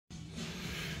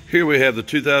Here we have the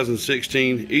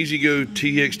 2016 E-Z-GO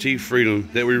TXT Freedom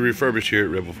that we refurbished here at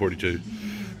Revel 42.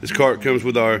 This cart comes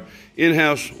with our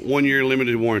in-house 1-year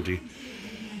limited warranty.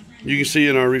 You can see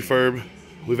in our refurb,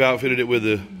 we've outfitted it with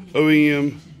the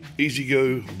OEM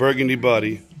E-Z-GO burgundy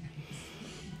body,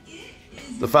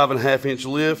 the 5.5-inch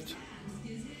lift,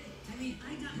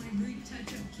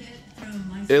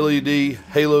 LED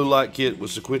halo light kit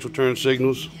with sequential turn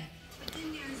signals,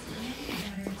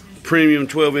 premium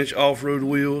 12-inch off-road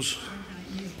wheels.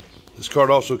 This cart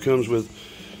also comes with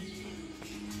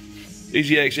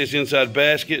easy access inside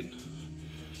basket,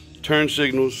 turn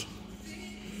signals,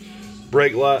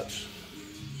 brake lights,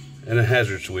 and a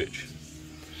hazard switch.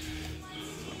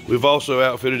 We've also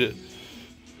outfitted it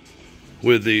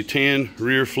with the tan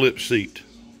rear flip seat.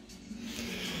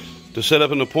 To set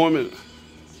up an appointment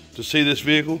to see this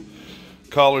vehicle,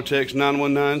 call or text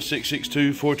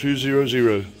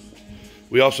 919-662-4200.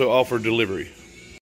 We also offer delivery.